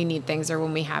when we need things or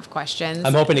when we have questions.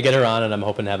 I'm hoping to get her on, and I'm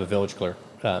hoping to have a village clerk.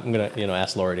 I'm going to,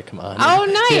 ask Lori to come on. Oh,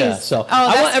 nice. Yeah, so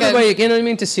I want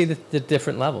everybody, to see the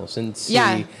different levels and see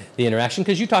the interaction,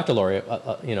 because you talk to Lori,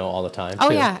 all the time. Oh,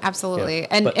 too. yeah, absolutely.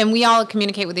 Yeah. And we all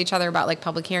communicate with each other about like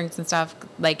public hearings and stuff.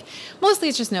 Like mostly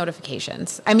it's just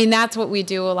notifications. That's what we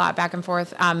do a lot back and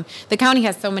forth. The county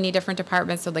has so many different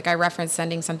departments. So like I referenced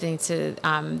sending something to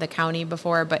the county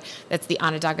before, but that's the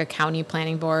Onondaga County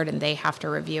Planning Board, and they have to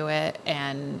review it.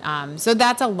 And so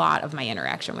that's a lot of my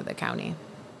interaction with the county.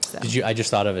 So. I just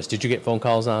thought of this. Did you get phone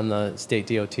calls on the state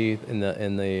DOT in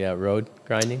the road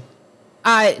grinding?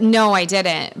 No, I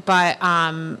didn't. But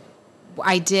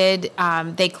I did.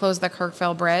 They closed the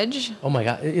Kirkville Bridge. Oh my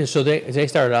God! So they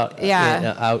started out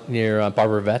out near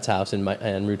Barbara Vett's house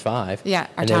and Route 5. Yeah,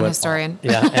 our town historian.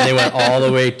 And they went all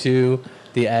the way to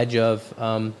the edge of.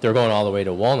 They're going all the way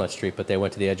to Walnut Street, but they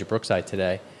went to the edge of Brookside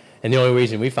today. And the only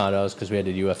reason we found out was because we had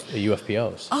the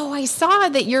UFPOs. Oh, I saw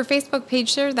that your Facebook page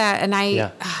shared that, and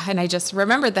I just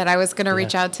remembered that I was going to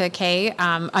reach out to Kay,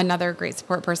 another great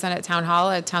support person at Town Hall,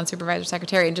 a town supervisor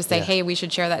secretary, and just say, hey, we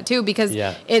should share that too, because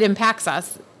it impacts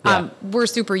us. We're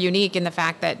super unique in the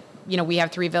fact that we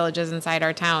have 3 villages inside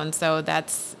our town, so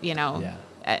that's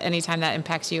anytime that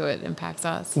impacts you, it impacts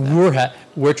us. So.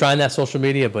 We're trying that social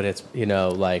media, but it's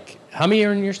like how many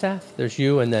are in your staff? There's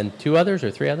you and then 2 others or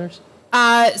 3 others.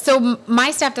 So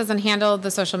my staff doesn't handle the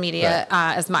social media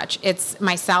as much. It's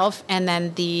myself and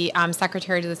then the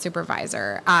secretary to the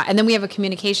supervisor. And then we have a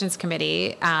communications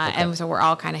committee, and so we're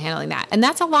all kind of handling that. And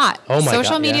that's a lot. Oh my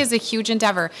Social God, media is a huge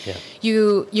endeavor. Yeah.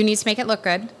 You need to make it look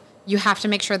good. You have to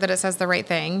make sure that it says the right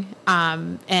thing.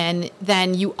 And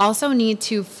then you also need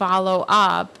to follow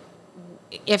up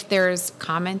if there's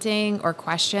commenting or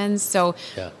questions. So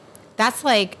that's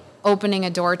like opening a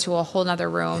door to a whole nother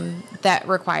room that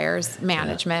requires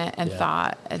management and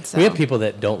thought. And so we have people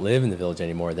that don't live in the village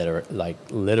anymore that are like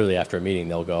literally after a meeting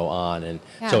they'll go on, and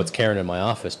so it's Karen in my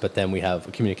office, but then we have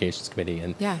a communications committee,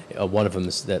 and one of them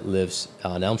that lives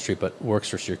on Elm Street but works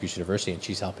for Syracuse University, and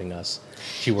she's helping us.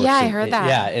 She works. I heard that.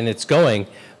 Yeah, and it's going,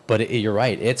 but you're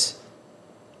right. It's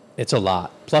a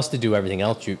lot. Plus to do everything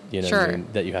else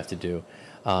that you have to do.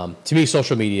 To me,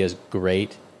 social media is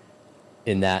great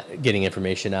in that getting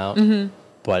information out,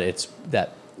 but it's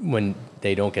that when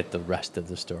they don't get the rest of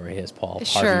the story, as Paul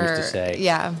Harvey used to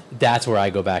say, that's where I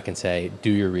go back and say,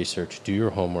 do your research, do your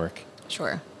homework.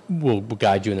 Sure. We'll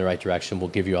guide you in the right direction. We'll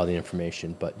give you all the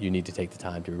information, but you need to take the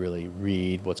time to really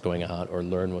read what's going on or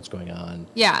learn what's going on.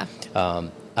 Yeah.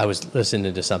 I was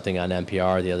listening to something on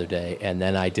NPR the other day, and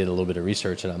then I did a little bit of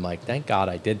research, and I'm like, thank God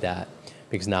I did that,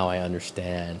 because now I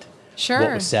understand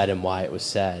what was said and why it was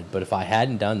said. But if I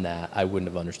hadn't done that, I wouldn't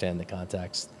have understood the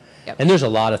context. Yep. And there's a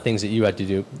lot of things that you have to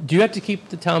do. Do you have to keep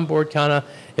the town board kind of,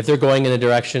 if they're going in a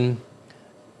direction,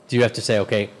 do you have to say,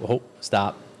 okay,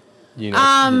 stop,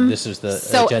 This is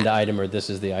the agenda item, or this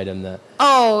is the item that.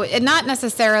 Oh, and not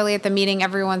necessarily at the meeting.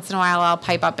 Every once in a while, I'll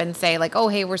pipe up and say like, "Oh,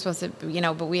 hey, we're supposed to,"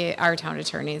 but our town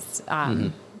attorney's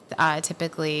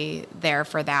typically there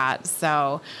for that.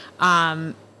 So,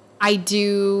 I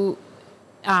do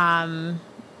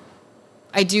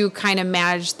kind of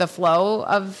manage the flow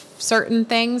of certain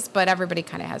things, but everybody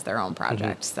kind of has their own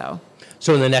project. So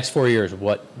in the next 4 years,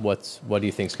 what do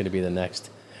you think is going to be the next?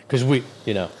 Because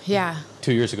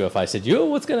 2 years ago, if I said,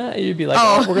 what's going to, you'd be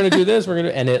like, we're going to do this,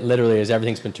 and it literally is,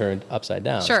 everything's been turned upside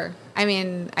down. Sure. I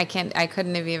mean, I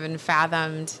couldn't have even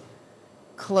fathomed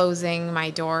closing my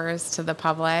doors to the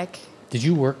public. Did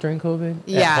you work during COVID?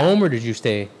 Yeah. At home, or did you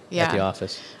stay at the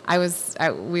office?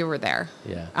 We were there.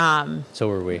 Yeah. So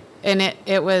were we. And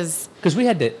it was. Because we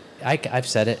had to, I've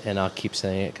said it, and I'll keep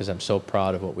saying it because I'm so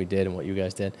proud of what we did and what you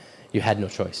guys did. You had no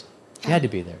choice. You had to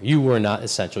be there. You were not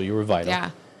essential. You were vital.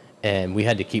 Yeah. And we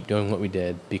had to keep doing what we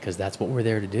did because that's what we're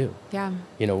there to do. Yeah.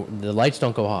 The lights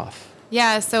don't go off.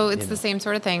 Yeah, so it's the same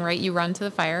sort of thing, right? You run to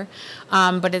the fire,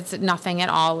 but it's nothing at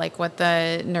all like what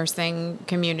the nursing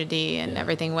community and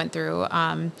everything went through.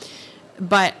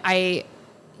 But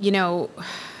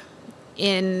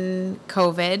in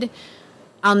COVID,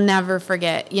 I'll never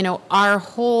forget, our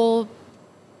whole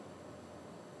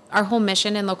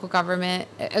mission in local government,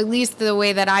 at least the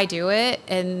way that I do it,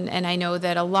 and I know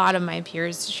that a lot of my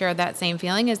peers share that same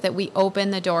feeling, is that we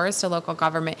open the doors to local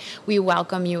government. We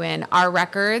welcome you in. Our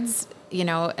records,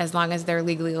 as long as they're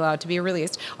legally allowed to be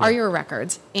released, are your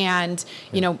records. And,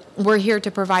 we're here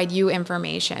to provide you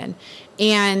information.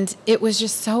 And it was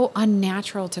just so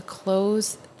unnatural to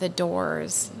close the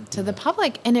doors to the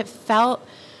public. And it felt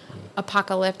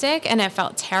apocalyptic, and it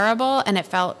felt terrible, and it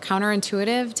felt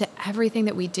counterintuitive to everything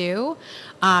that we do.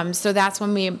 So that's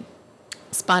when we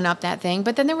spun up that thing.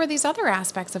 But then there were these other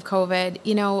aspects of COVID.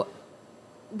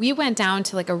 We went down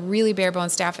to like a really bare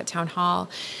bones staff at town hall,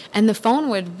 and the phone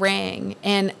would ring.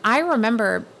 And I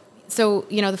remember,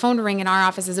 the phone would ring in our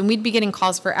offices, and we'd be getting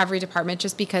calls for every department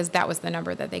just because that was the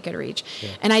number that they could reach.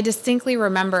 Yeah. And I distinctly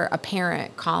remember a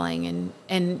parent calling,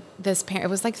 and this parent, it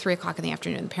was like 3:00 in the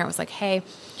afternoon. The parent was like, "Hey,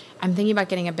 I'm thinking about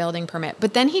getting a building permit."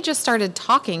 But then he just started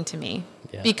talking to me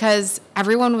because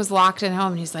everyone was locked at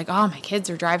home. And he's like, "Oh, my kids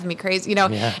are driving me crazy,"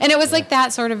 And it was like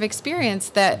that sort of experience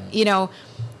that,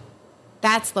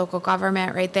 that's local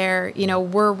government right there.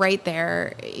 We're right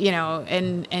there,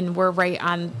 and we're right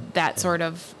on that sort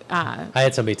of. I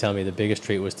had somebody tell me the biggest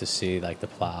treat was to see like the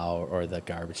plow or the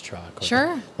garbage truck.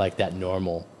 Or like that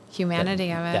normal.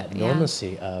 Humanity of it. That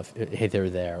normalcy of, hey, they're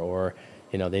there. Or,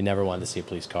 they never wanted to see a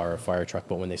police car or a fire truck,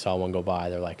 but when they saw one go by,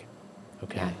 they're like,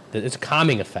 okay. Yeah. It's a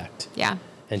calming effect. Yeah.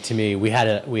 And to me, we had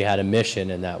a mission,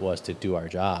 and that was to do our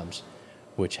jobs,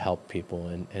 which helped people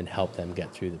and help them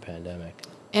get through the pandemic.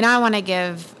 And I want to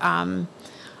give a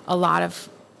lot of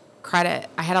credit.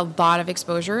 I had a lot of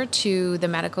exposure to the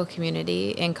medical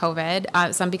community in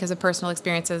COVID, some because of personal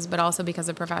experiences, but also because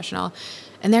of professional.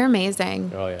 And they're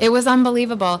amazing. Oh, yeah. It was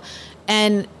unbelievable.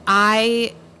 And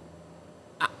part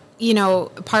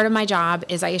of my job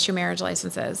is I issue marriage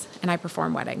licenses and I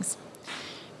perform weddings.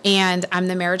 And I'm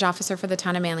the marriage officer for the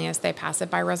town of Manlius. They pass it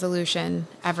by resolution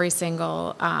every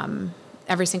single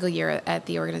year at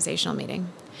the organizational meeting.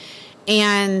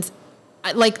 And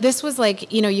this was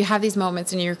like, you have these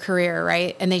moments in your career,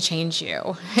 right? And they change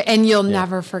you and you'll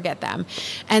never forget them.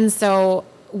 And so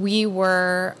we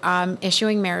were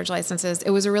issuing marriage licenses. It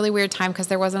was a really weird time because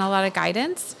there wasn't a lot of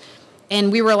guidance.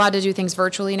 And we were allowed to do things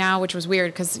virtually now, which was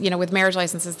weird because, with marriage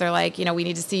licenses, they're like, we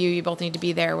need to see you. You both need to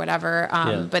be there, whatever.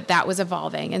 But that was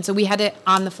evolving. And so we had to,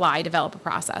 on the fly, develop a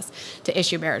process to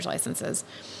issue marriage licenses.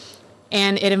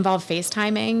 And it involved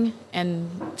FaceTiming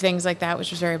and things like that,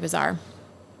 which was very bizarre.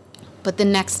 But the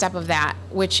next step of that,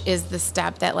 which is the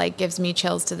step that gives me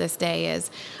chills to this day,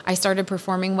 is I started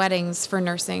performing weddings for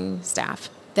nursing staff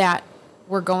that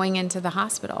were going into the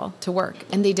hospital to work,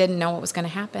 and they didn't know what was going to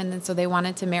happen, and so they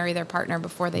wanted to marry their partner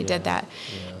before they did that.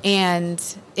 Yeah. And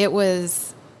it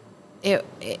was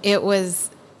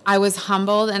I was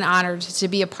humbled and honored to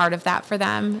be a part of that for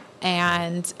them,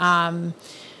 and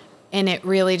it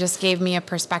really just gave me a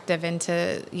perspective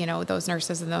into those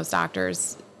nurses and those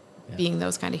doctors being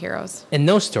those kind of heroes. And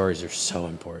those stories are so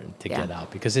important to get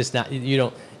out because it's not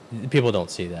people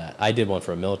don't see that. I did one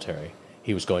for a military.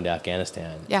 He was going to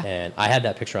Afghanistan. Yeah. And I had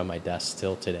that picture on my desk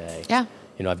still today. Yeah.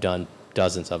 I've done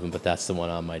dozens of them, but that's the one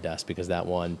on my desk because that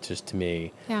one, just to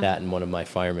me, that and one of my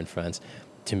fireman friends,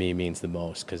 to me means the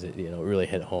most because it really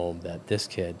hit home that this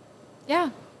kid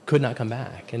could not come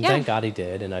back. And thank God he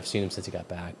did. And I've seen him since he got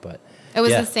back. But it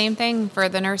was the same thing for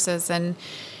the nurses. And,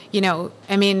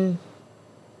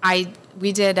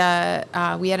 we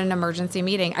had an emergency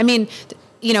meeting. I mean,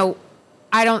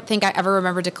 I don't think I ever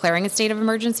remember declaring a state of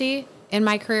emergency in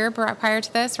my career prior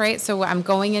to this, right? So I'm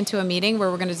going into a meeting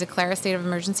where we're going to declare a state of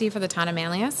emergency for the town of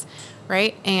Manlius,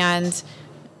 right? And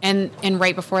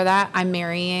right before that, I'm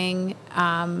marrying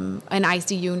an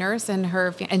ICU nurse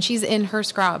and she's in her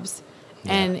scrubs.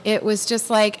 Yeah. And it was just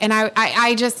like, and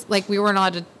I just, like, we weren't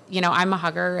allowed to, I'm a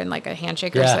hugger and like a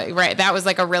handshaker. Yeah. So, right. That was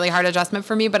like a really hard adjustment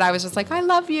for me, but I was just like, I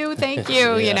love you. Thank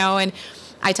you. Yeah. And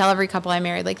I tell every couple I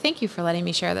married, like, thank you for letting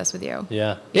me share this with you.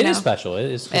 Yeah. It is special. It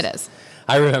is. It is.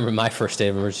 I remember my first day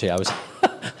of emergency. I was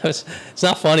it's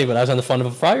not funny, but I was on the front of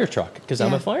a fire truck because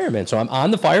I'm a fireman. So I'm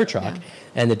on the fire truck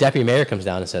and the deputy mayor comes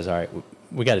down and says, all right,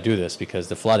 we got to do this because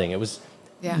the flooding, it was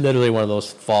literally one of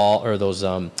those fall or those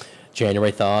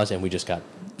January thaws. And we just got,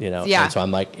 and so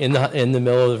I'm like in the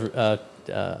middle of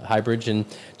High Bridge and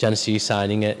Genesee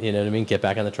signing it, you know what I mean? Get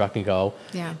back on the truck and go.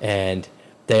 Yeah. And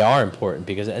they are important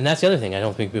and that's the other thing. I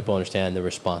don't think people understand the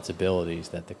responsibilities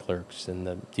that the clerks and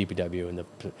the DPW and the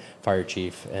fire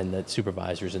chief and the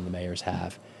supervisors and the mayors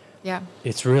have. Yeah.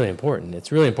 It's really important.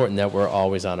 It's really important that we're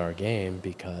always on our game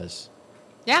because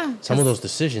some of those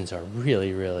decisions are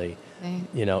really, really,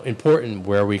 important.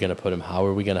 Where are we going to put them? How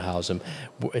are we going to house them?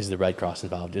 Is the Red Cross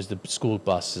involved? Is the school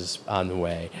buses on the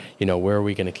way? Where are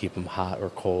we going to keep them, hot or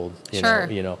cold?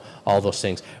 All those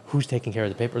things. Who's taking care of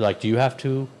the paper? Like, do you have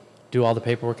to do all the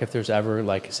paperwork if there's ever,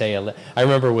 like, say, I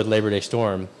remember with Labor Day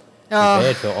storm in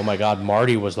Fayetteville, oh my God,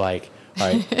 Marty was like, all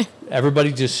right,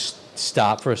 everybody just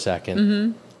stop for a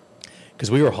second.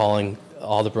 Because we were hauling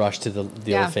all the brush to the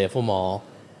old Fayetteville Mall.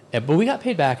 But we got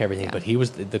paid back everything. But he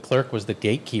was, the clerk was the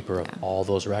gatekeeper of all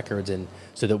those records and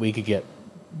so that we could get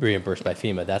reimbursed by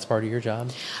FEMA. That's part of your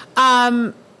job?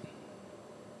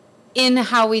 In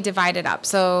how we divide it up.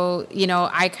 So,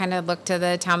 I kind of look to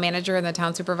the town manager and the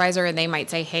town supervisor and they might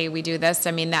say, hey, we do this.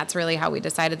 I mean, that's really how we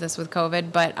decided this with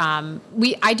COVID. But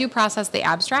I do process the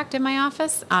abstract in my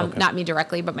office. Not me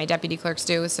directly, but my deputy clerks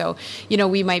do. So,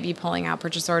 we might be pulling out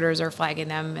purchase orders or flagging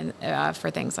them and, for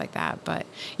things like that. But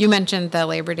you mentioned the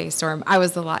Labor Day storm. I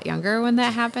was a lot younger when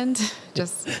that happened.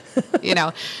 Just,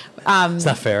 it's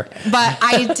not fair. But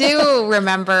I do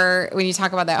remember when you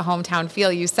talk about that hometown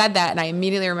feel, you said that, and I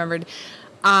immediately remembered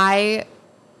I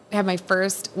had my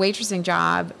first waitressing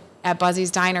job at Buzzy's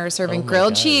Diner serving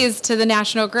grilled cheese to the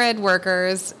National Grid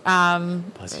workers.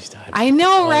 Buzzy's Diner. I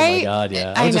know, right? Oh my God,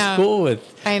 yeah. I went to school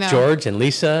with George and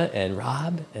Lisa and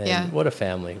Rob, and what a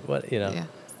family.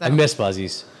 I miss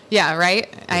Buzzy's. Yeah, right?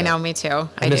 Yeah. I know, me too.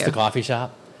 I miss the coffee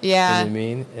shop. Yeah. You know what I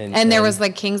mean? And there was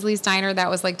like Kingsley's Diner that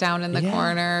was like down in the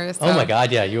corner. So. Oh my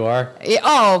God, yeah, you are?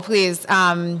 Oh, please.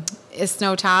 Is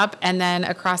Snowtop, and then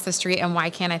across the street, and why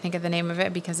can't I think of the name of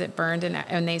it because it burned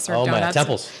and they served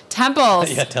donuts.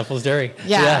 Temples. Yeah, Temples Dairy.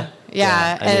 Yeah.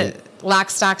 Lock,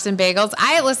 Stocks, and Bagels.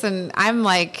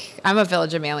 I'm a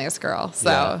Village of Manlius girl.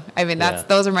 So, I mean,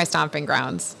 those are my stomping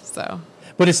grounds. So.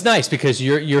 But it's nice because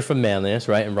you're from Manlius,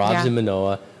 right? And Rob's in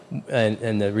Manoa.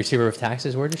 And the receiver of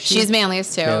taxes, where does she? She's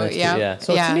Manlius too. Yeah.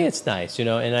 So to me, it's nice, and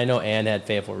I know Ann had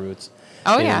Fayetteville roots.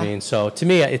 Oh, you know what I mean? So to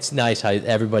me, it's nice how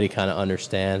everybody kind of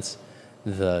understands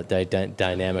the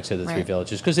dynamics of the three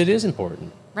villages because it is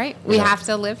important. Right. We have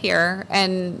to live here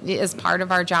and it's part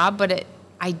of our job, but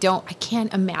I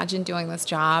can't imagine doing this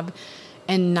job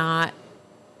and not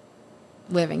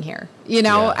living here.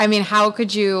 I mean, how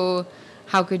could you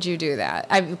do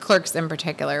that? Clerks in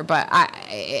particular, but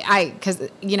because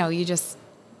you just,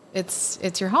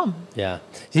 it's your home. Yeah.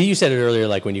 See, you said it earlier,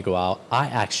 like when you go out, I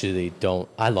actually don't,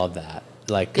 I love that.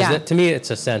 Like, cause to me,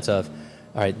 it's a sense of,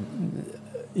 all right,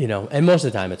 and most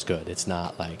of the time it's good. It's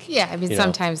not like, I mean,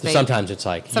 sometimes it's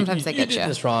like, sometimes they you get you did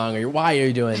this wrong, or why are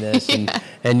you doing this?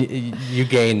 And you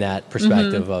gain that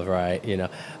perspective of, right,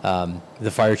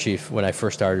 the fire chief, when I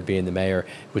first started being the mayor,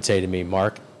 would say to me,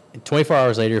 Mark, 24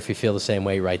 hours later, if you feel the same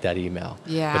way, write that email.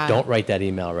 Yeah. But don't write that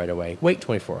email right away. Wait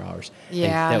 24 hours.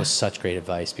 Yeah. And that was such great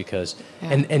advice because,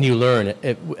 and you learn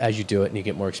it as you do it and you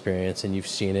get more experience and you've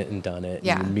seen it and done it.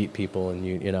 Yeah. And you meet people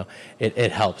and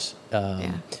it helps.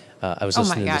 I was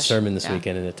listening to the sermon this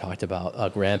weekend and it talked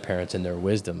about grandparents and their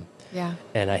wisdom. Yeah.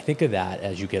 And I think of that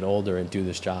as you get older and do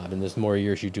this job. And there's more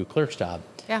years you do clerk's job.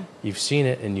 Yeah. You've seen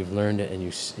it and you've learned it and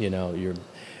you're.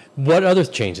 What other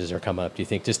changes are coming up, do you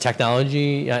think? Just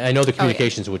technology? I know the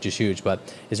communications, which is huge, but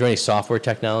is there any software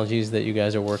technologies that you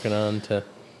guys are working on to?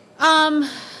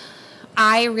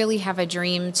 I really have a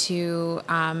dream to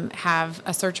have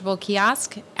a searchable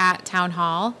kiosk at Town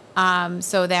Hall,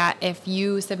 so that if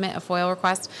you submit a FOIL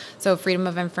request, so Freedom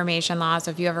of Information Law, so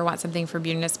if you ever want something for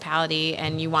municipality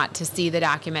and you want to see the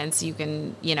documents, you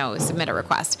can, submit a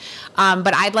request.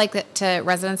 But I'd like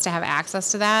residents to have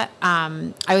access to that.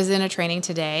 I was in a training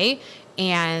today,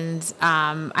 and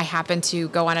I happened to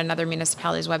go on another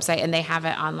municipality's website, and they have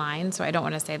it online. So I don't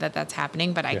want to say that that's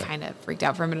happening, but I kind of freaked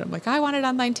out for a minute. I'm like, I want it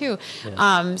online too.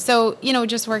 Yeah. So,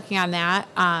 just working on that,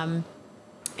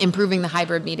 improving the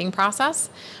hybrid meeting process.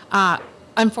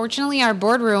 Unfortunately, our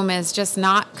boardroom is just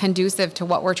not conducive to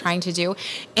what we're trying to do.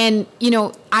 And,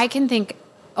 I can think,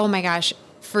 oh my gosh,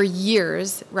 for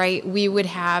years, right, we would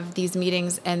have these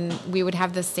meetings and we would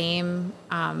have the same,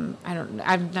 I'm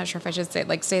not sure if I should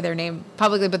say their name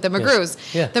publicly, but the McGrews.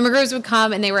 Yeah. The McGrews would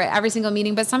come and they were at every single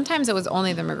meeting, but sometimes it was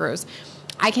only the McGrews.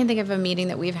 I can think of a meeting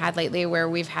that we've had lately where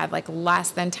we've had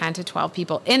less than 10 to 12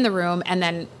 people in the room. And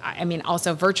then,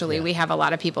 also virtually, we have a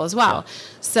lot of people as well. Yeah.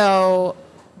 So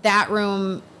that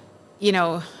room,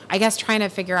 I guess trying to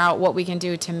figure out what we can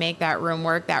do to make that room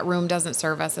work. That room doesn't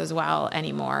serve us as well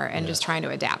anymore, and just trying to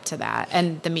adapt to that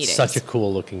and the meetings. Such a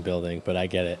cool looking building, but I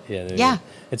get it. Yeah.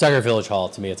 It's Ugger Village Hall.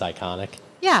 To me, it's iconic.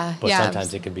 Yeah. But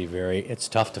sometimes it can be it's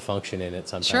tough to function in it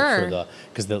sometimes. Sure.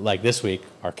 Because this week,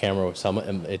 our camera,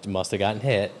 it must have gotten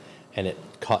hit, and it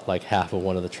caught half of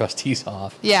one of the trustees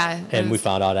off. Yeah. And we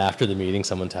found out after the meeting,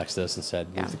 someone texted us and said,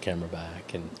 move the camera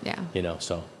back. And,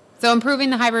 So improving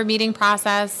the hybrid meeting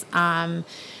process.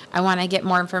 I want to get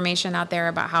more information out there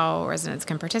about how residents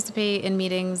can participate in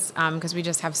meetings, because we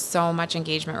just have so much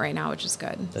engagement right now, which is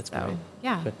good. That's great.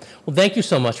 Yeah. Good. Well, thank you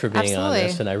so much for being Absolutely. on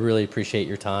this, and I really appreciate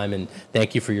your time, and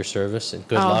thank you for your service, and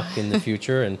good luck in the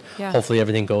future, and hopefully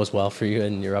everything goes well for you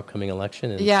in your upcoming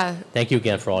election. And thank you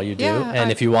again for all you do. And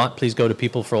if you want, please go to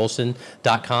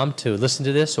peopleforolson.com to listen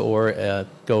to this, or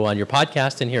go on your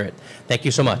podcast and hear it. Thank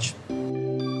you so much.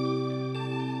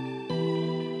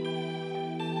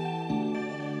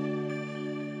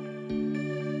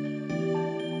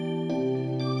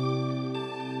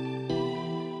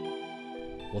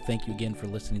 Thank you again for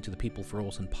listening to the People for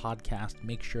Olson podcast.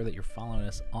 Make sure that you're following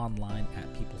us online at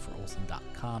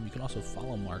peopleforolson.com. You can also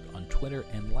follow Mark on Twitter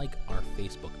and like our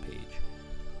Facebook page.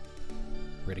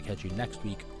 We're going to catch you next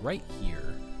week right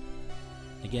here.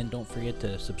 Again, don't forget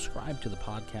to subscribe to the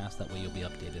podcast. That way you'll be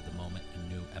updated the moment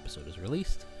a new episode is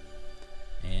released.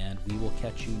 And we will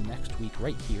catch you next week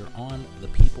right here on the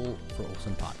People for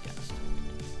Olson podcast.